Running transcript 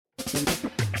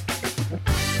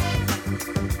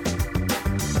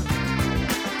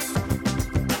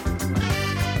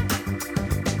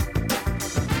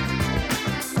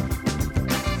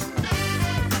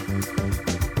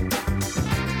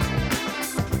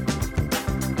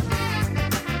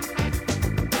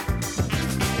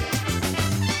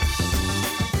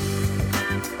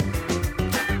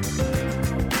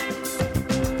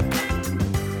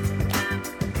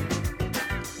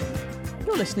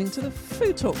Listening to the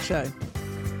Food Talk Show.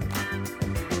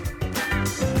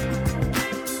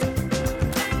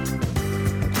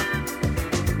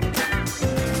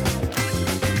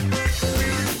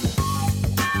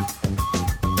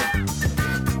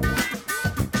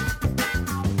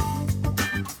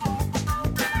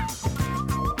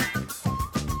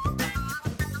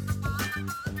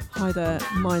 Hi there,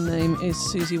 my name is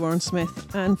Susie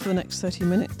Warren-Smith, and for the next 30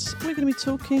 minutes we're going to be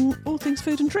talking all things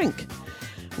food and drink.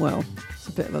 Well, it's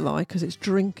a bit of a lie because it's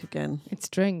drink again. It's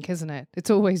drink, isn't it? It's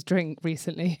always drink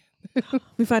recently.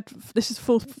 This is the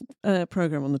fourth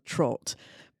programme on the trot.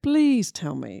 Please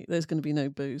tell me there's going to be no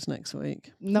booze next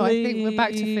week. No, Please. I think we're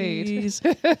back to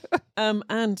food.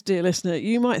 And dear listener,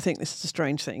 you might think this is a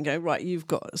strange thing. Go, right, you've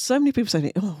got so many people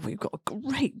saying, oh, we've got a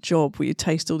great job where you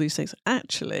taste all these things.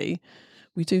 Actually,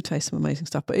 we do taste some amazing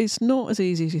stuff, but it's not as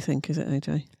easy as you think, is it,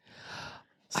 AJ?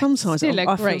 Sometimes still a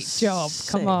I great feel job.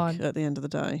 sick Come on. at the end of the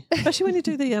day, especially when you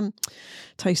do the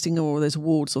tasting or there's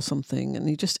awards or something, and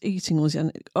you're just eating all these.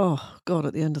 And oh God,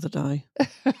 at the end of the day,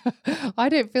 I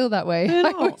don't feel that way.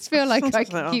 I always feel like I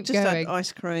can keep just going. Had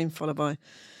ice cream followed by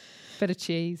Bit of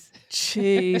cheese,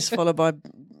 followed by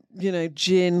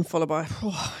gin, followed by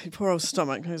your poor old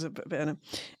stomach. There's a bit in it.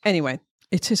 Anyway,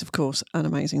 it is of course an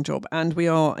amazing job, and we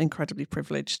are incredibly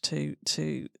privileged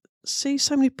to see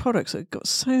so many products that have got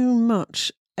so much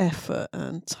effort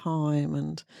and time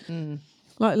and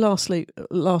like last week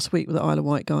with the Isle of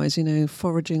Wight guys,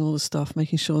 foraging all the stuff,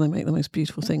 making sure they make the most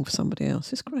beautiful thing for somebody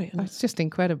else. It's great. it's just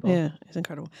incredible. Yeah, it's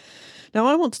incredible. Now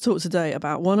I want to talk today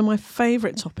about one of my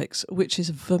favourite topics, which is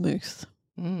vermouth,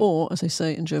 or as they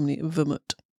say in Germany,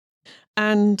 Vermut.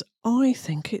 And I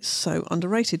think it's so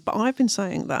underrated, but I've been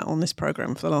saying that on this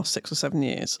programme for the last 6 or 7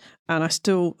 years, and I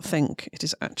still think it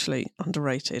is actually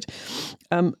underrated.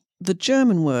 The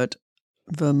German word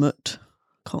Vermut,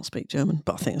 can't speak German,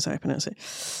 but I think that's how I pronounce it,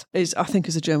 is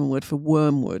a German word for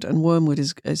wormwood, and wormwood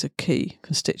is a key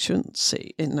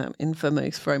constituency in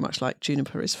vermouth, very much like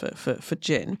juniper is for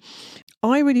gin.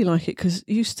 I really like it because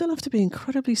you still have to be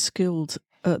incredibly skilled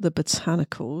at the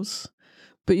botanicals,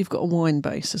 but you've got a wine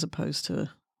base as opposed to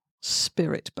a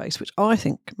spirit base, which I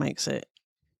think makes it,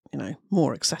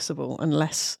 more accessible and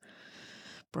less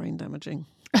brain damaging.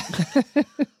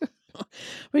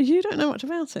 Well, you don't know much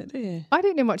about it, do you? I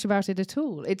don't know much about it at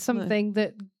all. It's something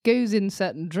that goes in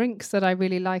certain drinks that I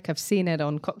really like. I've seen it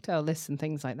on cocktail lists and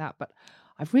things like that, but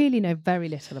I really know very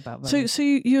little about vermouth. So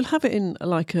you'll have it in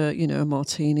like a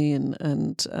martini and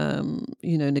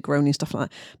Negroni and stuff like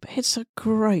that. But it's a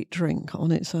great drink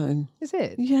on its own. Is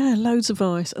it? Yeah, loads of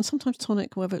ice and sometimes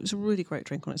tonic. However, it's a really great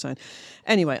drink on its own.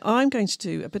 Anyway, I'm going to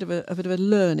do a bit of a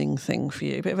learning thing for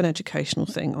you, a bit of an educational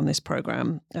thing on this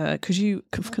programme because you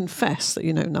confess that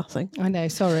you know nothing. I know.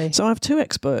 Sorry. So I have two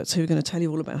experts who are going to tell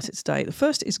you all about it today. The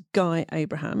first is Guy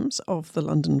Abrahams of the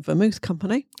London Vermouth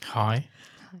Company. Hi.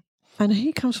 And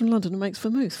he comes from London and makes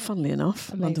vermouth, funnily enough.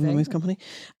 Amazing. London Vermouth Company.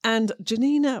 And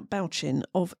Gnina Balchin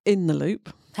of In the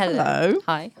Loop. Hello.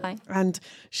 Hi. And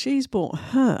she's brought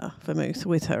her vermouth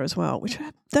with her as well, which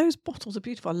those bottles are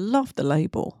beautiful. I love the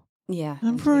label. Yeah.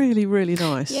 They're really, really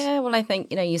nice. Yeah, well, I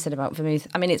think, you said about vermouth.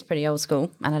 I mean, it's pretty old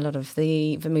school, and a lot of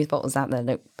the vermouth bottles out there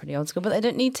look pretty old school, but they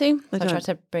don't need to. They I try don't.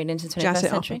 to bring it into the 21st Jazz it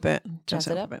century. up a bit. Jazz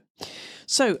it up a bit.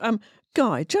 So,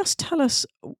 Guy, just tell us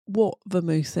what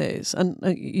vermouth is and,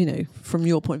 from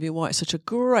your point of view, why it's such a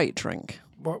great drink.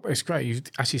 Well, it's great. You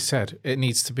actually said it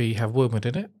needs to have wormwood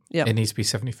in it. Yep. It needs to be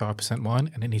 75%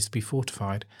 wine, and it needs to be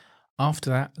fortified. After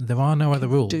that, there are no other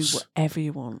rules. Do whatever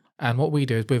you want. And what we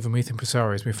do is with vermouth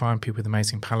impresarios, we find people with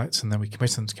amazing palates, and then we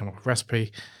commission them to come up with a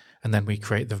recipe, and then we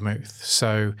create the vermouth.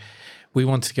 So we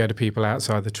want to go to people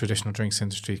outside the traditional drinks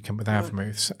industry to come with our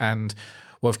vermouths. And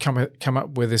what we've come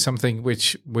up with is something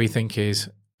which we think is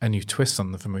a new twist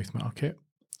on the vermouth market,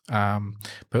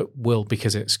 but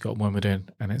because it's got wormwood in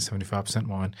and it's 75%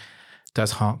 wine,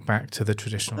 does hark back to the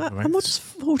traditional vermouth. And what does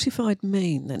fortified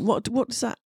mean then? What does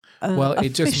that well,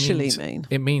 it officially just mean?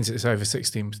 It means it's over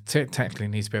 16. Technically, it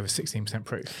needs to be over 16%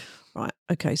 proof. Right.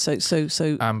 Okay. So.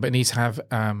 But it needs to have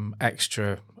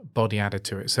extra body added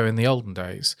to it. So in the olden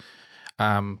days,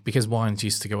 because wines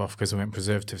used to go off because they went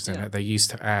preservatives in it, they used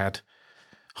to add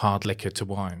hard liquor to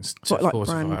wines to like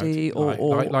fortify brandy it,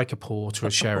 or like a port or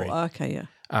a sherry. Okay, yeah.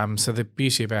 So the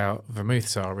beauty about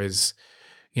vermouths is,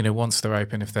 once they're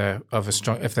open, if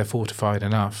they're fortified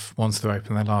enough, once they're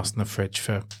open, they last in the fridge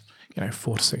for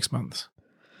 4 to 6 months.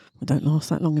 They don't last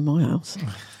that long in my house.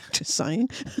 Just saying.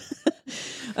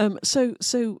 So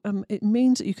it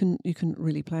means that you can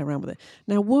really play around with it.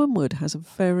 Now, wormwood has a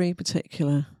very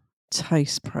particular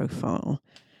taste profile,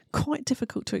 quite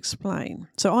difficult to explain.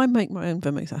 So I make my own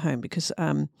vermouth at home because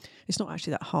it's not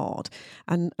actually that hard.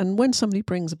 And when somebody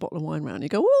brings a bottle of wine round, you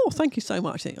go, "Oh, thank you so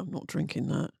much." You think, "I'm not drinking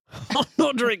that. I'm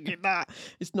not drinking that.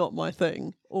 It's not my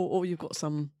thing." Or you've got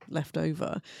some left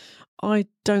over. I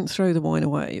don't throw the wine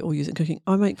away or use it in cooking.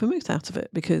 I make vermouth out of it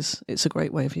because it's a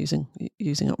great way of using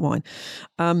up wine.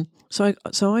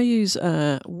 So I use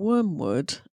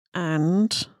wormwood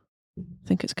and I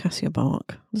think it's cassia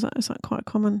bark. Is that quite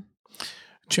common?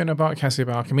 Chino bark, cassia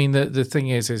bark. I mean, the thing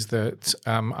is that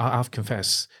I have to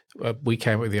confess, we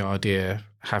came up with the idea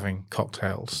having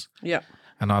cocktails. Yeah.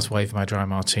 And I was waving my dry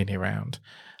martini around.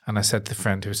 And I said to the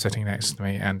friend who was sitting next to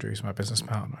me, Andrew, who's my business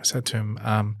partner, I said to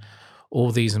him,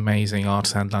 all these amazing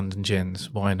artisan London gins,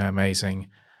 why no amazing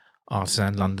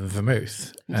artisan London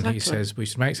vermouth? Exactly. And he says we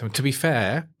should make some. To be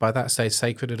fair, by that stage,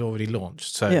 Sacred had already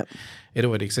launched. So it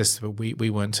already existed, but we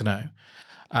weren't to know.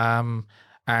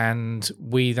 And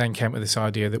we then came up with this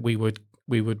idea that we would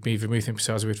be vermouth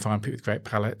impresarios. We'd find people with great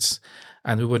palates,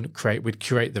 and we'd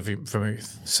curate the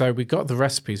vermouth. So we got the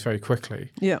recipes very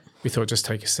quickly. Yeah, we thought it'd just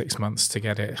take us 6 months to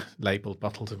get it labelled,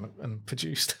 bottled, and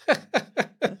produced.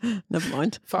 Never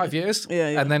mind. 5 years,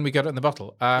 yeah. And then we got it in the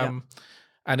bottle. And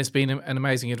it's been an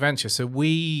amazing adventure. So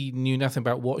we knew nothing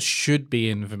about what should be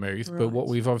in vermouth, but what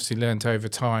we've obviously learned over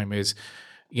time is,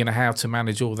 how to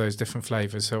manage all those different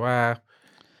flavours. So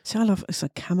see, I love it's a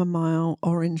chamomile,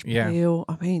 orange peel.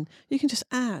 I mean, you can just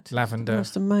add lavender.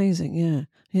 It's amazing.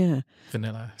 Yeah.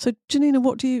 Vanilla. So, Gnina,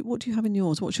 what do you have in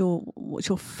yours? What's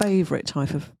your favourite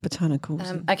type of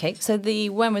botanicals? Okay, so the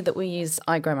wormwood that we use,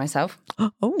 I grow myself.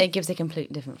 Oh, it gives a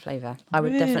completely different flavour. I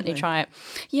would definitely try it.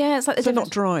 Yeah, it's like the not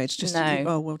dried, just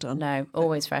well done. No,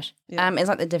 always fresh. Yeah. It's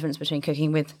like the difference between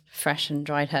cooking with fresh and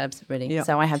dried herbs, really. Yeah.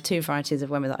 So I have 2 varieties of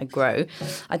wormwood that I grow.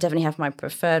 I definitely have my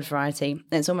preferred variety.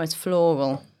 It's almost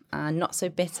floral and not so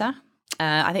bitter.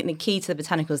 I think the key to the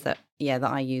botanicals that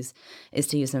I use is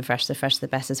to use them fresh. So fresh is the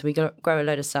best. So we grow a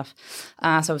load of stuff. So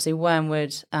obviously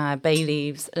wormwood, bay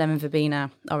leaves, lemon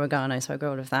verbena, oregano. So I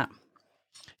grow all of that.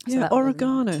 Yeah, so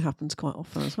oregano happens quite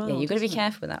often as well. Yeah, you've got to be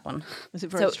careful with that one. Is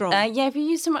it very strong? If you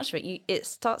use too much of it, it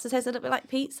starts to taste a little bit like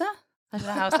pizza. I don't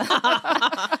know how to describe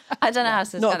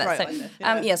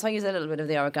that. So I use a little bit of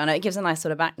the oregano. It gives a nice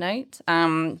sort of back note.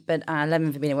 But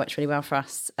lemon verbena works really well for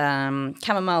us.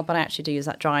 Chamomile, but I actually do use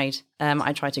that dried.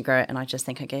 I tried to grow it and I just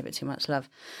think I gave it too much love.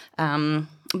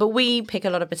 But we pick a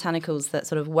lot of botanicals that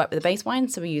sort of work with the base wine.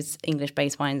 So we use English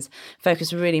base wines,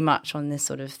 focus really much on this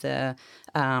sort of the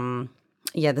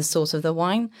source of the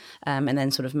wine, and then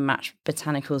sort of match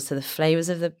botanicals to the flavours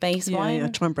of the base wine. Yeah,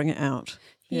 try and bring it out.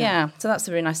 Yeah, so that's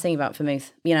the really nice thing about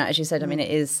vermouth. As you said, I mean,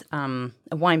 it is a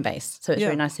wine base, so it's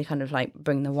really nice to kind of like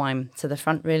bring the wine to the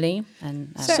front, really.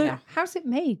 And how's it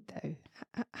made though?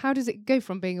 How does it go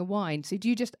from being a wine? So do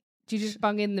you just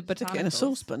bung in the botanicals? Stick it in a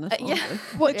saucepan.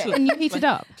 And you heat it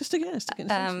up. Just stick it in a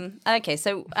saucepan. Okay,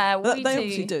 so they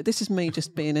obviously do. This is me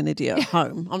just being an idiot at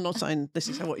home. I'm not saying this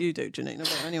is what you do, Gnina,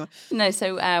 but anyway. No,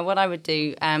 so what I would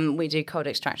do, we do cold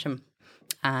extraction.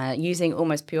 Using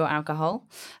almost pure alcohol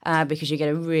because you get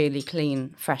a really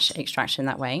clean, fresh extraction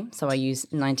that way. So I use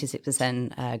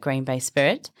 96% grain-based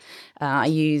spirit. I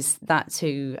use that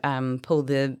to pull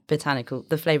the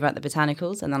flavour out the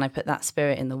botanicals, and then I put that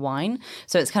spirit in the wine.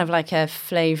 So it's kind of like a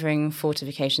flavouring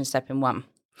fortification step in one.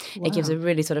 Wow. It gives a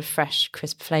really sort of fresh,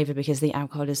 crisp flavour because the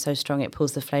alcohol is so strong, it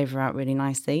pulls the flavour out really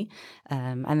nicely.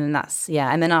 And then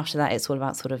and then after that, it's all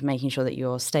about sort of making sure that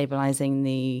you're stabilising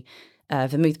the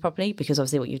vermouth properly, because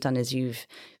obviously what you've done is you've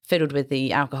fiddled with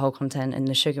the alcohol content and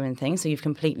the sugar and things, so you've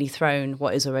completely thrown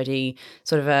what is already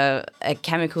sort of a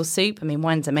chemical soup. I mean,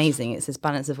 wine's amazing. It's this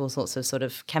balance of all sorts of sort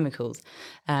of chemicals.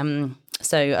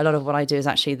 So a lot of what I do is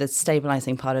actually the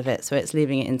stabilising part of it. So it's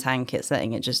leaving it in tank, it's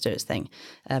letting it just do its thing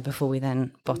before we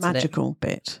then bottle it. Magical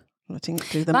bit. Letting it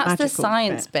do the That's magical the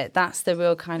science bit. That's the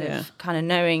real kind of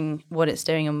knowing what it's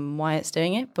doing and why it's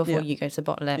doing it before you go to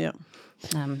bottle it.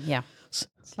 Yeah.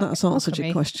 That's answered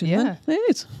your question. Yeah, then. It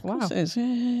is. Wow. It is.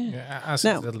 Yeah, as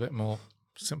it's a little bit more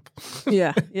simple.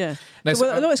 Yeah. No,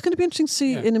 it's going to be interesting to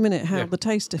see in a minute how the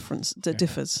taste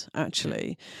differs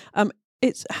actually.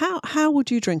 It's how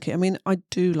would you drink it? I mean, I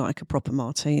do like a proper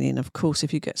martini, and of course,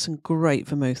 if you get some great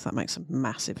vermouth, that makes a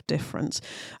massive difference.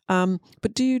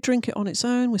 But do you drink it on its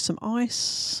own with some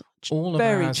ice? Chilled.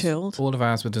 All of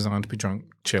ours were designed to be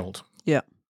drunk chilled. Yeah.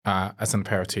 as an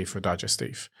aperitif for a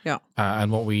digestif. Yeah.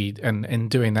 And in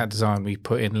doing that design, we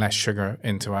put in less sugar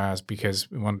into ours because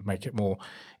we wanted to make it more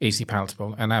easy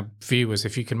palatable. And our view was,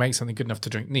 if you can make something good enough to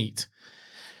drink neat,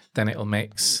 then it'll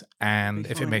mix. And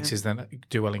if it mixes, then it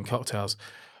do well in cocktails.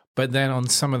 But then on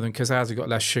some of them, because ours have got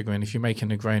less sugar, and if you're making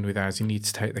a Negroni with ours, you need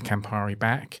to take the Campari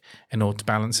back in order to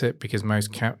balance it, because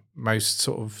most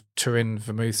sort of Turin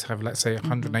vermouths have, let's say,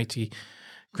 180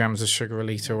 grams of sugar a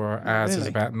litre, or ours is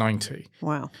about 90.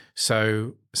 Wow.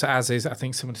 So ours is, I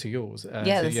think, similar to yours.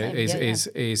 Ours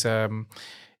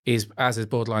is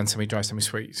borderline semi-dry,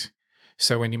 semi-sweet.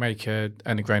 So when you make a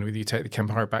Negroni with, you take the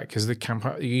Campari back, because the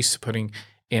Campari, you're used to putting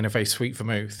in a very sweet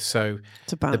vermouth, so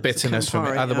the bitterness from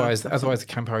it. Otherwise the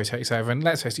Campari takes over. And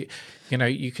let's face it,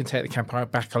 you can take the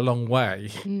Campari back a long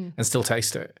way and still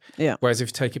taste it. Yeah. Whereas if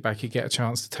you take it back, you get a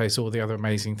chance to taste all the other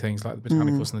amazing things like the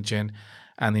botanicals and the gin,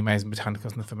 and the amazing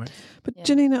botanicals and the vermouth. But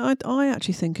Gnina, I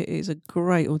actually think it is a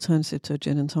great alternative to a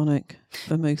gin and tonic,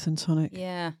 vermouth and tonic.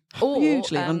 Yeah.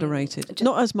 Hugely underrated.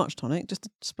 Not as much tonic, just a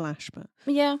splash, but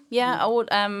yeah. I would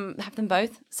have them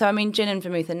both. So I mean, gin and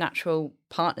vermouth are natural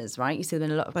partners, right? You see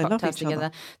them in a lot of cocktails together.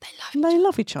 They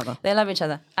love each other. They love each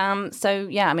other. So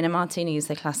yeah, I mean, a martini is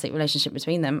the classic relationship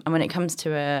between them. And when it comes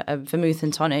to a vermouth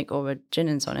and tonic or a gin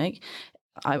and tonic,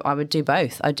 I would do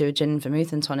both. I'd do a gin,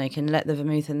 vermouth and tonic, and let the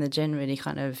vermouth and the gin really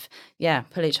kind of,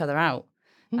 pull each other out.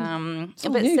 A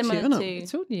bit similar to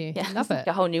it's all new. Yeah, I love it.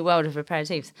 A whole new world of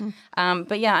aperitifs.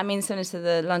 But yeah, I mean, similar to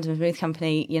the London Vermouth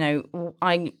Company,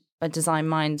 I designed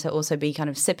mine to also be kind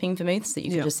of sipping vermouths that you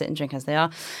can just sit and drink as they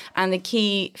are. And the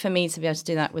key for me to be able to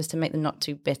do that was to make them not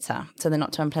too bitter, so they're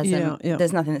not too unpleasant. Yeah.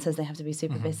 There's nothing that says they have to be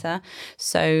super bitter.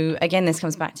 So again, this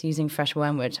comes back to using fresh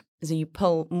wormwood. So you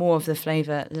pull more of the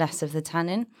flavour, less of the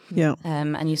tannin. Yeah.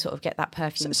 And you sort of get that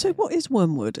perfume. So what is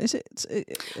wormwood? Is it?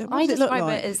 I describe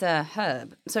it as a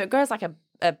herb. So it grows like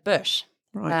a bush.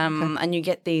 Right. And you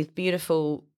get these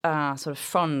beautiful sort of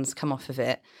fronds come off of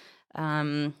it.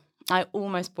 I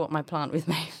almost brought my plant with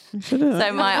me.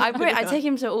 I take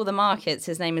him to all the markets.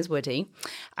 His name is Woody,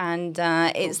 and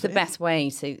it's the best way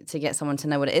to get someone to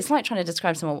know what it is. It's like trying to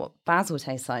describe someone what basil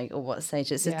tastes like or what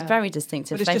sage. It's just a very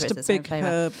distinctive flavour. It's just a big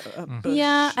herb, bush,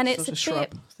 and it's a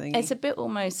shrub bit. It's a bit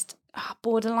almost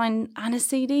borderline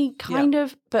aniseedy, kind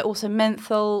of, but also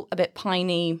menthol, a bit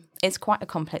piney. It's quite a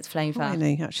complex flavour.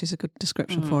 Piney, actually, is a good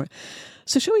description for it.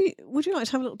 So, would you like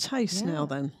to have a little taste now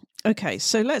then? Okay,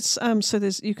 so let's. So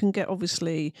you can get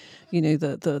obviously,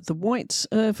 the white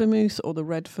vermouth or the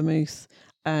red vermouth.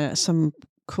 Some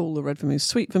call the red vermouth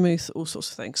sweet vermouth, all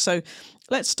sorts of things. So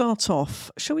let's start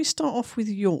off. Shall we start off with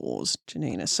yours,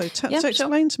 Gnina? So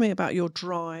explain to me about your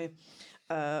dry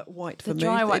white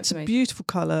vermouth. It's a beautiful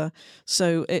colour.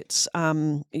 So it's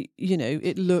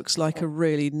it looks like a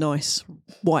really nice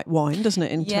white wine, doesn't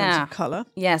it, in terms of colour?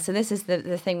 Yeah, so this is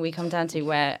the thing we come down to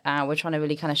where we're trying to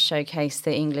really kind of showcase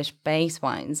the English base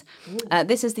wines.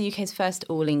 This is the UK's first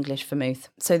all-English vermouth.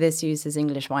 So this uses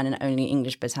English wine and only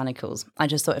English botanicals. I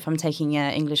just thought if I'm taking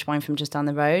English wine from just down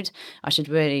the road, I should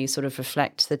really sort of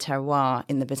reflect the terroir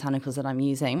in the botanicals that I'm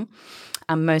using.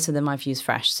 And most of them I've used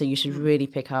fresh, so you should really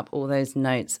pick up all those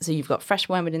notes. So you've got fresh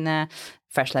wormwood in there,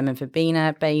 fresh lemon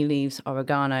verbena, bay leaves,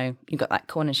 oregano. You've got that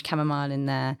Cornish chamomile in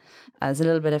there. There's a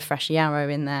little bit of fresh yarrow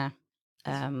in there.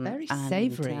 Very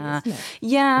savoury, isn't it?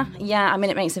 Yeah. I mean,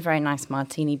 it makes a very nice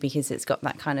martini because it's got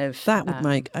that kind of... That would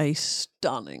make a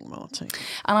stunning martini.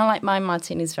 And I like my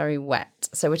martinis very wet.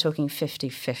 So we're talking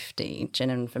 50-50 gin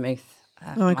and vermouth.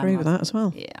 I agree with that as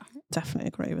well. Yeah. Definitely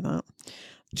agree with that.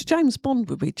 James Bond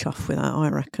would be chuffed with that, I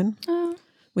reckon.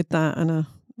 With that and a...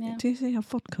 Yeah. Do you have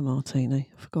vodka martini?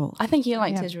 I forgot. I think he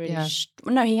liked his really...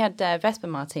 No, he had Vesper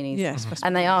martinis. Yes.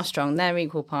 And they are strong. They're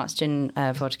equal parts gin,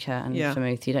 vodka and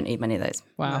vermouth. You don't need many of those.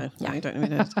 Wow. No, you don't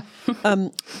need those.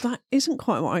 That isn't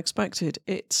quite what I expected.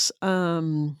 It's...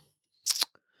 there's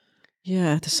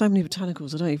so many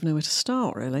botanicals, I don't even know where to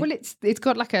start, really. Well, it's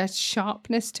got like a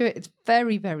sharpness to it. It's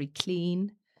very, very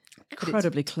clean.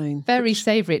 Incredibly clean. Very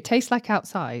savoury. It tastes like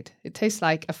outside. It tastes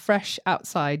like a fresh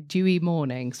outside, dewy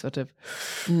morning sort of.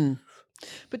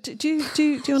 But do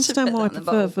you understand why I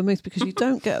prefer vermouth? Because you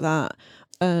don't get that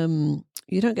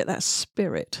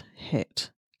spirit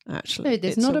hit, actually. No,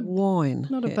 there's it's not a wine.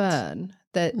 Not hit. a burn.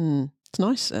 It's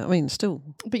nice. I mean, still.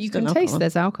 But you can taste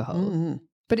there's alcohol. Mm-hmm.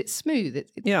 But it's smooth.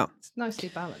 It's nicely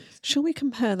balanced. Shall we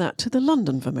compare that to the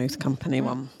London Vermouth Company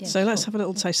one? Yeah, so let's have a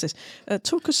little taste of this.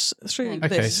 Talk us through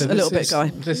this so a little bit, Guy.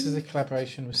 This is a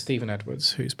collaboration with Stephen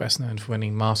Edwards, who's best known for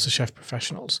winning MasterChef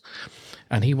Professionals.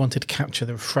 And he wanted to capture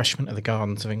the refreshment of the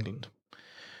gardens of England.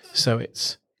 So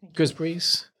it's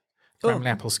gooseberries, brown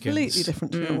apple skins. Completely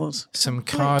different to yours. Some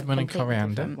cardamom and completely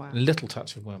coriander, different. Wow. a little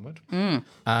touch of wormwood.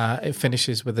 It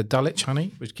finishes with a Dulwich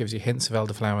honey, which gives you hints of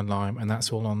elderflower and lime, and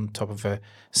that's all on top of a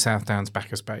South Downs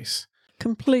Bacchus base.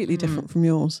 Completely different from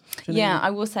yours. Janina. Yeah, I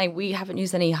will say we haven't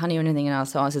used any honey or anything in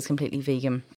ours, so ours is completely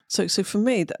vegan. So for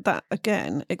me, that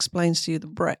again explains to you the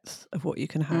breadth of what you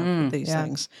can have with these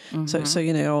things. So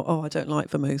you know, I don't like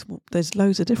vermouth. Well, there's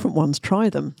loads of different ones. Try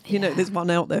them. You know, there's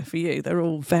one out there for you. They're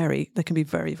all they can be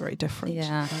very, very different.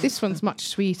 Yeah. This one's much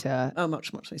sweeter. Oh,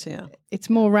 much sweeter. Yeah.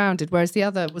 It's more rounded, whereas the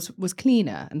other was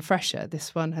cleaner and fresher.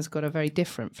 This one has got a very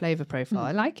different flavour profile.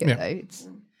 I like it though.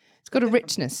 It's got a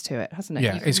richness to it, hasn't it?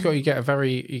 Yeah, you get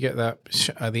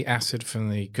that the acid from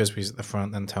the gooseberries at the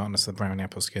front, then tartness of the brown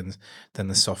apple skins, then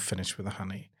the soft finish with the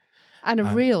honey. And a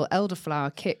real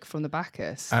elderflower kick from the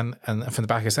Bacchus. And from the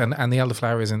Bacchus, and the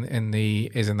elderflower is in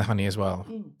the honey as well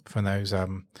from those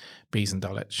bees and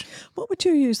Dulwich. What would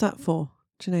you use that for,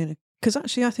 Janina? Because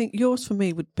actually, I think yours for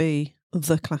me would be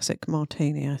the classic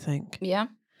martini. I think. Yeah.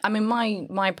 I mean,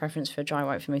 my preference for dry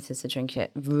white vermouth is to drink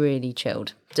it really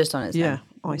chilled, just on its own,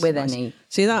 ice, with ice. any.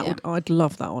 See I'd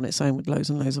love that on its own with loads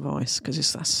and loads of ice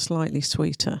because that's slightly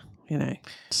sweeter. You know,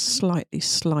 slightly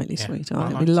sweeter.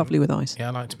 It'd be lovely with ice. Yeah,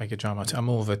 I like to make a dry martini. I'm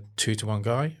more of a 2-to-1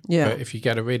 guy. Yeah. But if you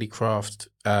get a really craft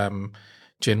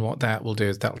gin, what that will do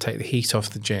is that'll take the heat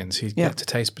off the gin, so you get to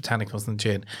taste botanicals in the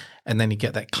gin, and then you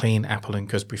get that clean apple and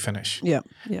gooseberry finish. Yeah.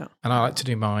 And I like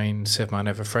to serve mine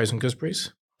over frozen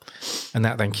gooseberries. And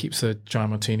that then keeps the dry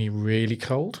martini really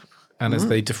cold. And as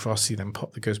they defrost, you then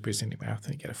pop the gooseberries in your mouth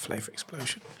and you get a flavour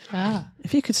explosion.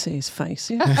 If you could see his face,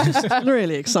 just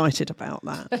really excited about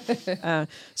that.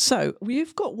 So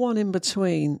you've got one in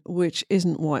between, which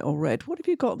isn't white or red. What have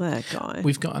you got there, Guy?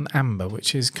 We've got an amber,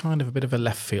 which is kind of a bit of a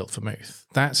left field vermouth.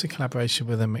 That's a collaboration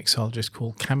with a mixologist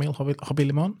called Camille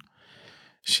Hobby-Limon.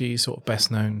 She's sort of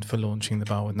best known for launching the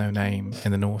bar with no name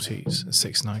in the noughties at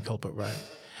 69 Colbert Road.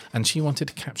 And she wanted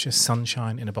to capture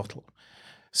sunshine in a bottle.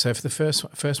 So for the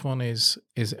first one is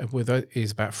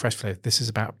about fresh flavour. This is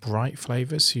about bright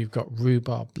flavours. So you've got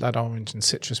rhubarb, blood orange, and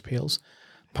citrus peels,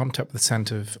 pumped up with the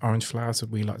scent of orange flowers, or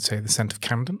we like to say the scent of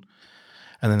Camden,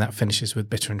 and then that finishes with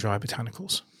bitter and dry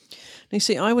botanicals. Now, you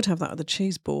see, I would have that at the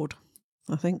cheese board.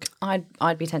 I think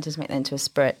I'd be tempted to make that into a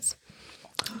spritz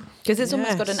because it's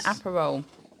almost got an Aperol.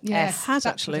 Yes, it has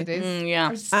that's actually. what it is. Yeah.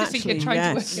 I was just thinking,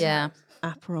 trying to work it out.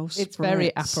 Aperol spritz. It's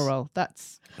very Aperol.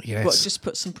 That's Yes. What, just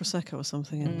put some Prosecco or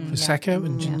something in. Prosecco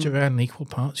and ginger ale in equal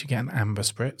parts, you get an amber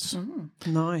spritz.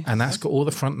 Nice. And that's got all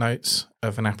the front notes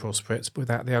of an Aperol spritz, but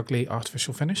without the ugly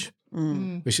artificial finish,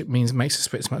 which it means makes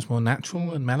the spritz much more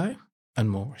natural and mellow and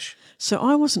moreish. So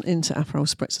I wasn't into Aperol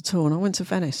spritz at all, and I went to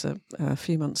Venice a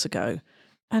few months ago,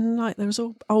 and like there was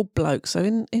all old blokes. So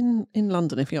in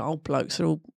London, if you're old blokes, they're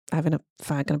all having a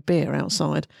fag and a beer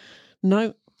outside.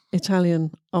 No,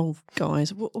 Italian old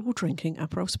guys were all drinking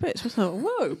Aperol spritz. I thought,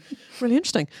 whoa, really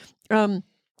interesting.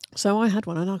 So I had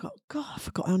one, and I got, God, I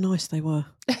forgot how nice they were.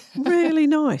 Really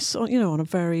nice. You know, on a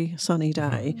very sunny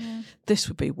day. This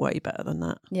would be way better than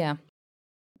that. Yeah.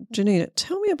 Janina,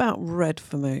 tell me about red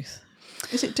vermouth.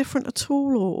 Is it different at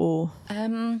all, or?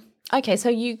 Okay, so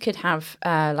you could have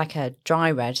like a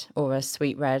dry red or a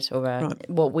sweet red or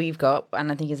what we've got,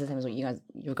 and I think it's the same as what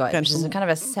you've got, which is kind of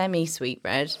a semi-sweet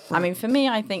red. Right. I mean, for me,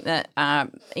 I think that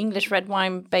English red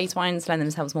wine, base wines lend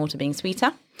themselves more to being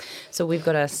sweeter. So we've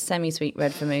got a semi-sweet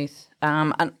red vermouth.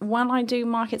 And when I do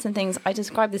markets and things, I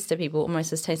describe this to people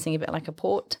almost as tasting a bit like a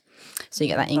port. So you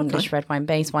get that English red wine,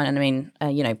 base wine, and I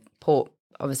mean, port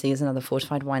obviously is another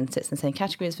fortified wine that sits in the same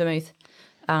category as vermouth.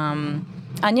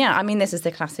 And yeah, I mean, this is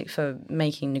the classic for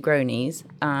making Negronis,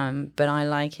 but I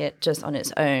like it just on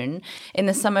its own. In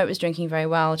the summer, it was drinking very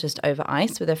well just over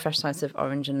ice with a fresh slice of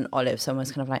orange and olive, so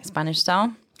almost kind of like Spanish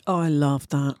style. Oh, I love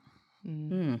that.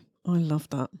 I love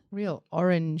that. real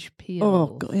orange peel. Oh,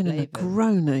 got in a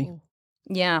Negroni.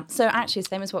 Yeah, so actually,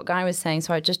 same as what Guy was saying.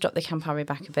 So I just dropped the Campari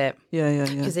back a bit. Yeah.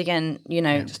 Because again,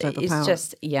 just it's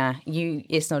just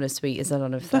it's not as sweet as a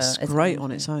lot of. That's great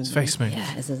on its own. It's very smooth.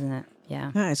 Yeah, it is, isn't it?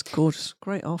 Yeah. Yeah, it's gorgeous.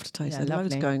 Great aftertaste. Yeah, There's loads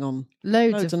lovely. going on.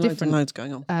 Loads of different loads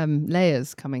going on.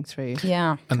 layers coming through.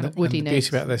 Yeah. And Kind the of woody beauty notes.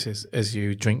 about this is, as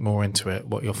you drink more into it,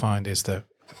 what you'll find is that,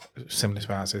 similar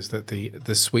to ours, is that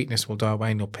the sweetness will die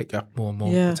away and you'll pick up more and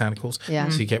more botanicals. Yeah.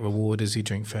 So you get reward as you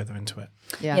drink further into it.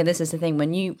 Yeah, this is the thing.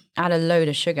 When you add a load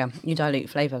of sugar, you dilute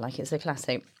flavour. Like it's a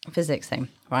classic physics thing,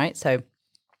 right? So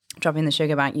dropping the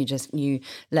sugar back, you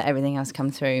let everything else come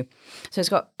through. So it's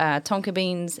got tonka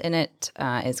beans in it.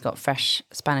 It's got fresh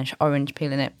Spanish orange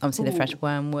peel in it. Obviously the fresh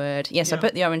wormwood. Yes, I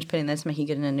put the orange peel in there to make it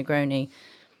good in a Negroni.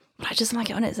 I just like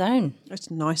it on its own.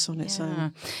 It's nice on its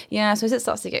own. Yeah, so as it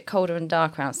starts to get colder and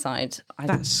darker outside,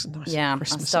 That's nice. yeah, I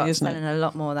Christmassy, start isn't spending it? a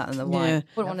lot more of that than the wine. Yeah.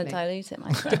 Wouldn't want to dilute it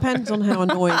myself. Depends on how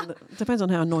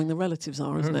annoying the relatives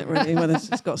are, isn't it? Really, whether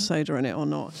it's got soda in it or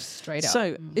not. Straight up.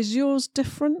 So, is yours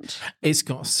different? It's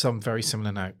got some very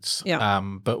similar notes. Yeah.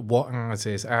 But what ours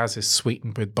is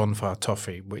sweetened with bonfire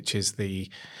toffee, which is the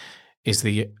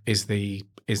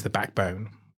backbone,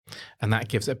 and that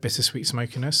gives it a bittersweet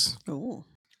smokiness. Oh,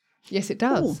 Yes, it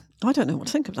does. I don't know what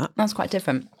to think of that. That's quite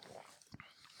different.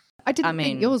 I didn't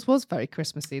think yours was very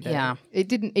Christmassy though. Yeah. It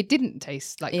didn't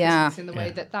taste like Christmas in the way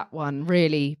that one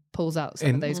really pulls out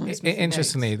some of those Christmassy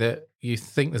Interestingly, notes. that you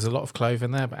think there's a lot of clove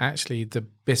in there, but actually the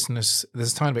bitterness,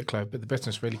 there's a tiny bit of clove, but the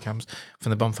bitterness really comes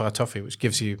from the bonfire toffee, which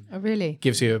gives you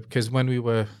because when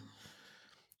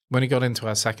we got into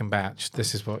our second batch,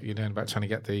 this is what you learn about trying to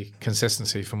get the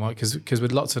consistency from what, because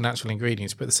with lots of natural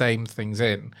ingredients, you put the same things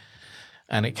in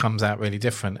and it comes out really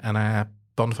different. And our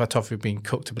bonfire toffee had been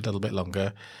cooked a little bit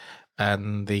longer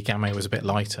and the gamay was a bit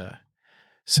lighter.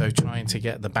 So trying to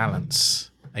get the balance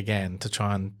again to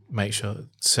try and make sure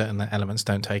certain elements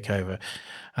don't take over.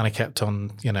 And I kept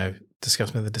on,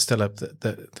 discussing with the distiller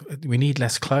that we need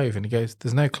less clove. And he goes,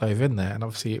 there's no clove in there. And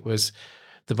obviously it was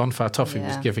the bonfire toffee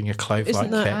was giving a clove-like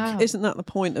kick. Isn't that the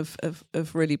point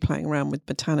of really playing around with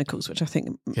botanicals, which I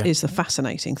think is the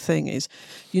fascinating thing, is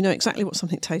you know exactly what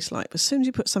something tastes like, but as soon as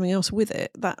you put something else with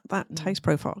it, that taste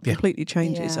profile completely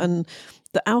changes. Yeah. And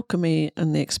the alchemy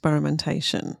and the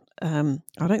experimentation, I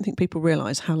don't think people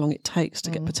realise how long it takes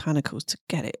to get botanicals to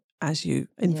get it as you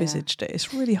envisaged it.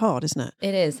 It's really hard, isn't it?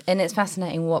 It is. And it's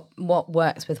fascinating what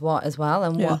works with what as well,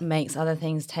 and what makes other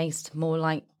things taste more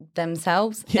like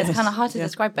themselves. Yes. It's kind of hard to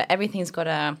describe, but everything's got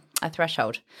a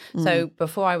threshold. So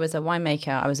before I was a winemaker,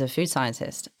 I was a food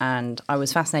scientist, and I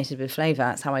was fascinated with flavour.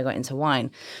 That's how I got into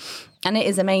wine. And it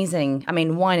is amazing. I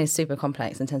mean, wine is super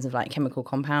complex in terms of like chemical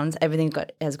compounds. Everything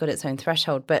has got its own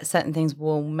threshold, but certain things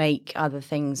will make other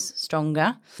things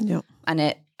stronger. Yeah.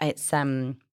 And it's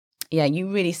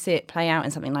you really see it play out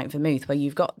in something like vermouth, where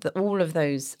you've got all of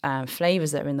those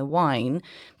flavours that are in the wine,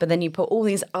 but then you put all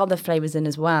these other flavours in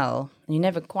as well, and you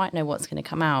never quite know what's going to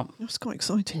come out. That's quite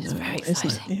exciting. It's very isn't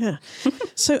exciting. it? Yeah.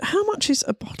 So how much is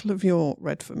a bottle of your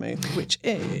red vermouth, which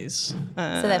is...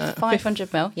 So they're 500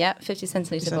 ml, 50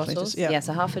 centilitre bottles. Yeah.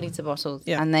 So half a litre bottles.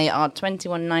 Yeah. And they are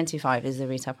 $21.95 is the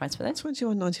retail price for this.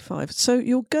 $21.95. So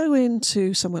you'll go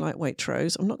into somewhere like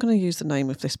Waitrose. I'm not going to use the name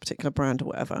of this particular brand or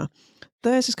whatever.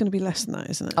 Theirs is going to be less than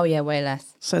that, isn't it? Oh, yeah, way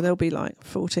less. So they'll be like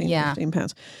 14, 15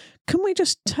 pounds. Can we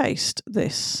just taste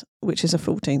this, which is a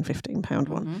 14, 15 pound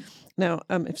one? Mm-hmm. Now,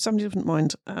 if somebody doesn't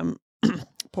mind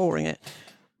pouring it,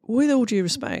 with all due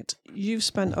respect, you've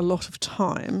spent a lot of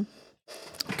time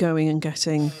going and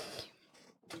getting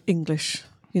English,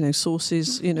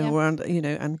 sources, around,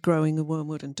 and growing the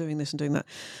wormwood and doing this and doing that.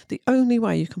 The only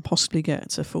way you can possibly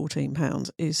get to £14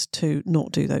 is to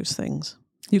not do those things.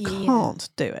 You can't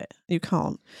do it. You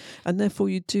can't. And therefore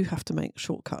you do have to make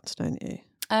shortcuts, don't you?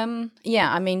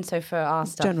 I mean, so for our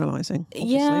stuff... Generalising,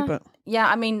 obviously, but... Yeah,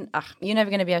 I mean, you're never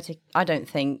going to be able to, I don't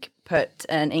think, put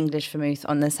an English vermouth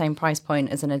on the same price point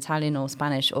as an Italian or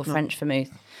Spanish or French vermouth.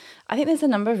 I think there's a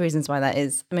number of reasons why that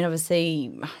is. I mean,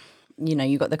 obviously,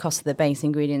 you've got the cost of the base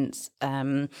ingredients.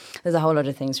 There's a whole lot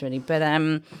of things, really. But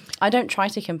I don't try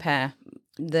to compare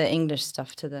the English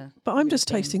stuff to the... But I'm just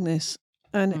tasting this,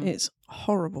 and it's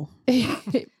horrible.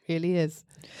 It really is.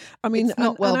 I mean, it's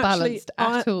not well balanced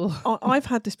at all. I've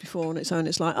had this before on its own.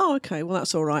 It's like, oh, okay, well,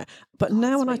 that's all right. But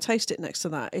now when I taste it next to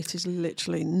that, it is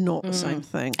literally not the same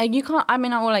thing. And you can't, I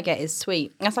mean, all I get is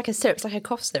sweet. That's like a syrup. It's like a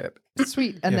cough syrup.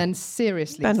 Sweet and then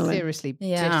seriously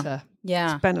bitter.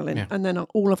 Yeah. It's benylin. And then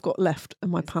all I've got left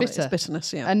in my palate is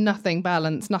bitterness. Yeah. And nothing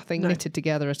balanced, nothing knitted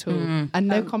together at all. And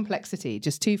no complexity,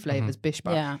 just two flavours, bish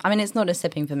bash. Yeah. I mean, it's not a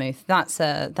sipping vermouth. That's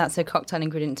a cocktail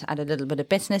ingredient to add a little bit of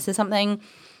bitterness or something.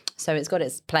 So it's got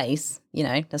its place,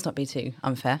 let's not be too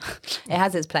unfair. It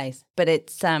has its place, but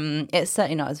it's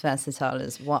certainly not as versatile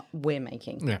as what we're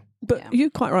making. Yeah. But you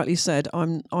quite rightly said,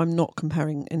 I'm not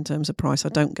comparing in terms of price. I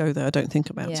don't go there. I don't think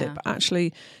about it. But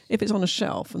actually, if it's on a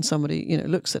shelf and somebody,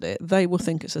 looks at it, they will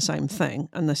think it's the same thing.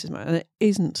 And it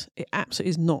isn't. It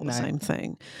absolutely is not the same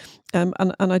thing.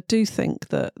 And I do think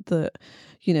that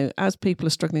as people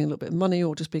are struggling a little bit of money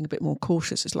or just being a bit more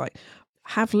cautious, it's like,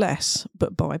 have less,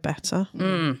 but buy better.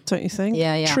 Don't you think?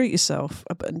 Yeah. Treat yourself,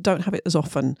 but don't have it as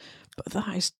often. But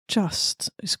that is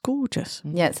it's gorgeous.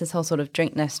 Yeah, it's this whole sort of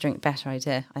drink less, drink better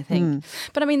idea, I think.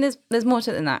 But I mean, there's more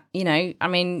to it than that, I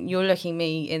mean, you're looking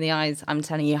me in the eyes, I'm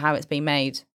telling you how it's been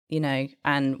made,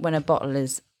 and when a bottle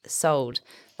is sold,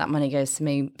 that money goes to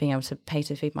me being able to pay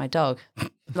to feed my dog.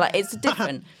 Like, it's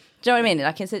different. Do you know what I mean?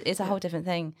 Like it's a whole different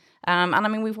thing. And I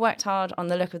mean, we've worked hard on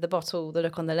the look of the bottle, the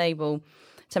look on the label,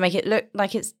 to make it look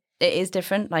like it is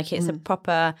different. Like it's a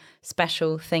proper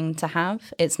special thing to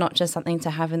have. It's not just something to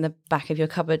have in the back of your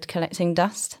cupboard collecting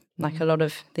dust, like a lot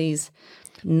of these,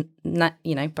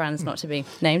 brands not to be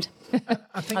named.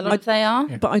 A lot of they are.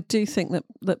 Yeah. But I do think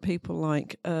that people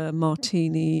like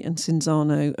Martini and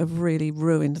Cinzano have really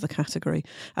ruined the category.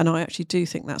 And I actually do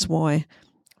think that's why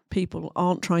people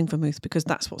aren't trying vermouth, because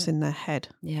that's what's in their head.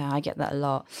 Yeah, I get that a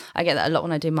lot.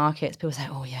 When I do markets. People say,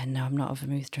 oh yeah, no, I'm not a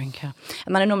vermouth drinker.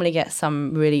 And then I normally get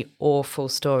some really awful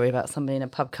story about somebody in a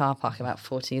pub car park about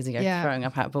 40 years ago throwing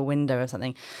up out of a window or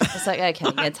something. It's like,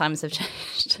 okay, yeah, times have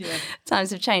changed. Yeah.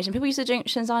 Times have changed. And people used to drink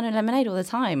Cinzano and lemonade all the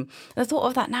time. The thought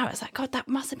of that now, it's like, God, that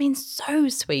must have been so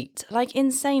sweet, like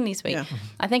insanely sweet. Yeah.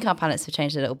 I think our palates have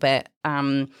changed a little bit.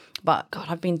 But God,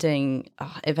 I've been doing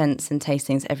events and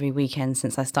tastings every weekend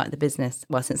since I started the business.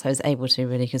 Well, since I was able to,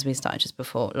 really, because we started just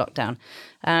before lockdown.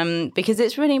 Because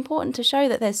it's really important to show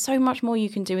that there's so much more you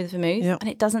can do with vermouth. Yep. And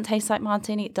it doesn't taste like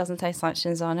Martini. It doesn't taste like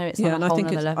Cinzano. It's on a whole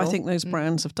other level. I think those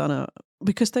brands have done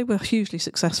because they were hugely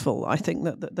successful. I think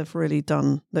that they've really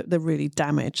they've really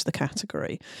damaged the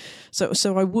category. So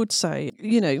I would say,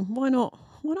 why not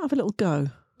have a little go?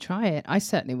 Try it. I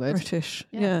certainly would. British,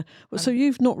 yeah. Well, so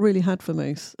you've not really had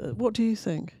vermouth. What do you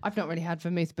think? I've not really had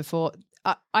vermouth before.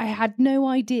 I had no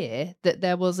idea that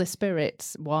there was a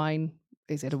spirits wine.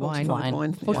 Is it a wine?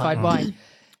 Fortified wine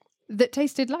that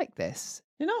tasted like this.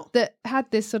 That had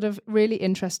this sort of really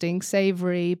interesting,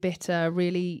 savoury, bitter,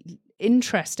 really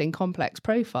interesting, complex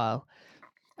profile.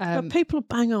 People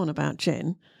bang on about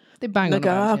gin. They bang on.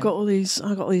 I've got all these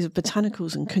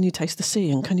botanicals, and can you taste the sea,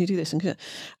 and can you do this, and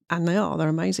they're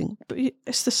amazing. But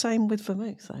it's the same with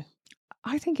vermouth, though.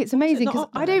 I think it's amazing because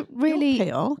I don't really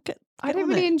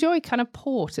enjoy kind of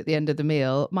port at the end of the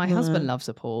meal. My husband loves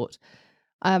a port.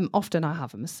 Often I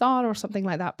have a Masala or something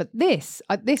like that. But this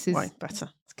is way better.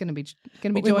 It's going to be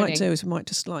joining. What we might do is we might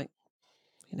just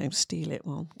steal it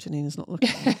while Janina's not looking.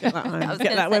 Get that home.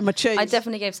 Get that with my cheese. I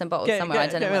definitely gave some bottles somewhere. I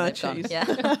don't know where they've gone.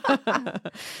 Yeah.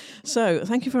 So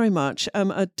thank you very much.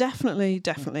 Definitely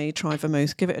try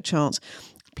vermouth. Give it a chance.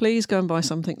 Please go and buy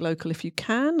something local if you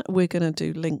can. We're going to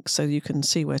do links so you can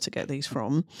see where to get these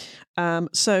from.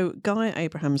 So Guy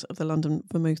Abrahams of the London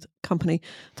Vermouth Company,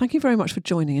 thank you very much for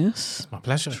joining us. It's my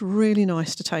pleasure. It's really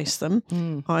nice to taste them.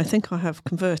 I think I have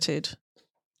converted.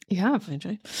 You have,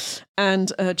 AJ.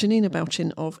 And Gnina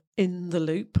Balchin of In the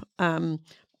Loop.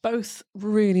 Both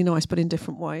really nice, but in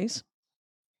different ways.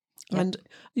 Yep. And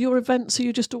your events, are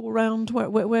you just all around?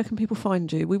 Where can people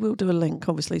find you? We will do a link,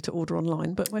 obviously, to order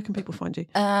online, but where can people find you?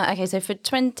 Okay, so for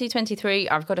 2023,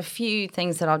 I've got a few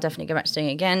things that I'll definitely go back to doing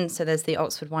again. So there's the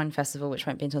Oxford Wine Festival, which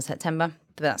won't be until September,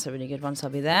 but that's a really good one, so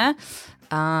I'll be there.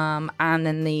 And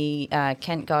then the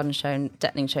Kent Garden Show and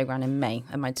Detling Showground in May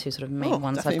are my two sort of main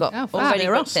ones I've got already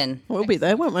booked in. We'll be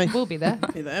there, won't we? We'll be there.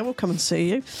 We'll be there. We'll come and see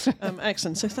you.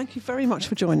 Excellent. So thank you very much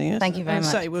for joining us. Thank you very much.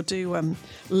 Say we'll do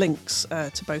links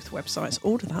to both websites.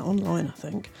 Order that online, I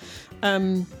think.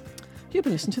 You've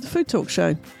been listening to the Food Talk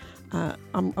Show.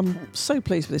 I'm so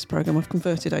pleased with this programme. I've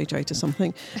converted AJ to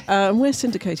something. We're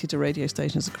syndicated to radio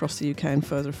stations across the UK and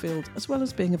further afield, as well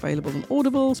as being available on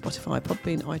Audible, Spotify,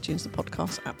 Podbean, iTunes, the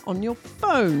podcast app on your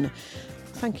phone.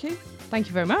 Thank you. Thank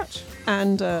you very much.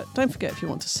 And don't forget, if you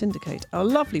want to syndicate our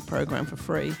lovely programme for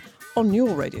free on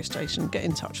your radio station, get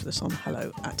in touch with us on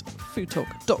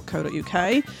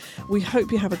hello@foodtalk.co.uk. We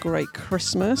hope you have a great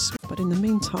Christmas, but in the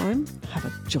meantime, have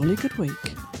a jolly good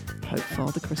week. Hope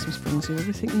Father Christmas brings you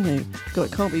everything you need. God,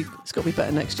 it's got to be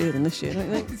better next year than this year,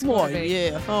 don't you think? Why?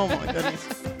 Yeah. Oh my goodness.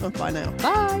 Bye now.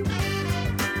 Bye.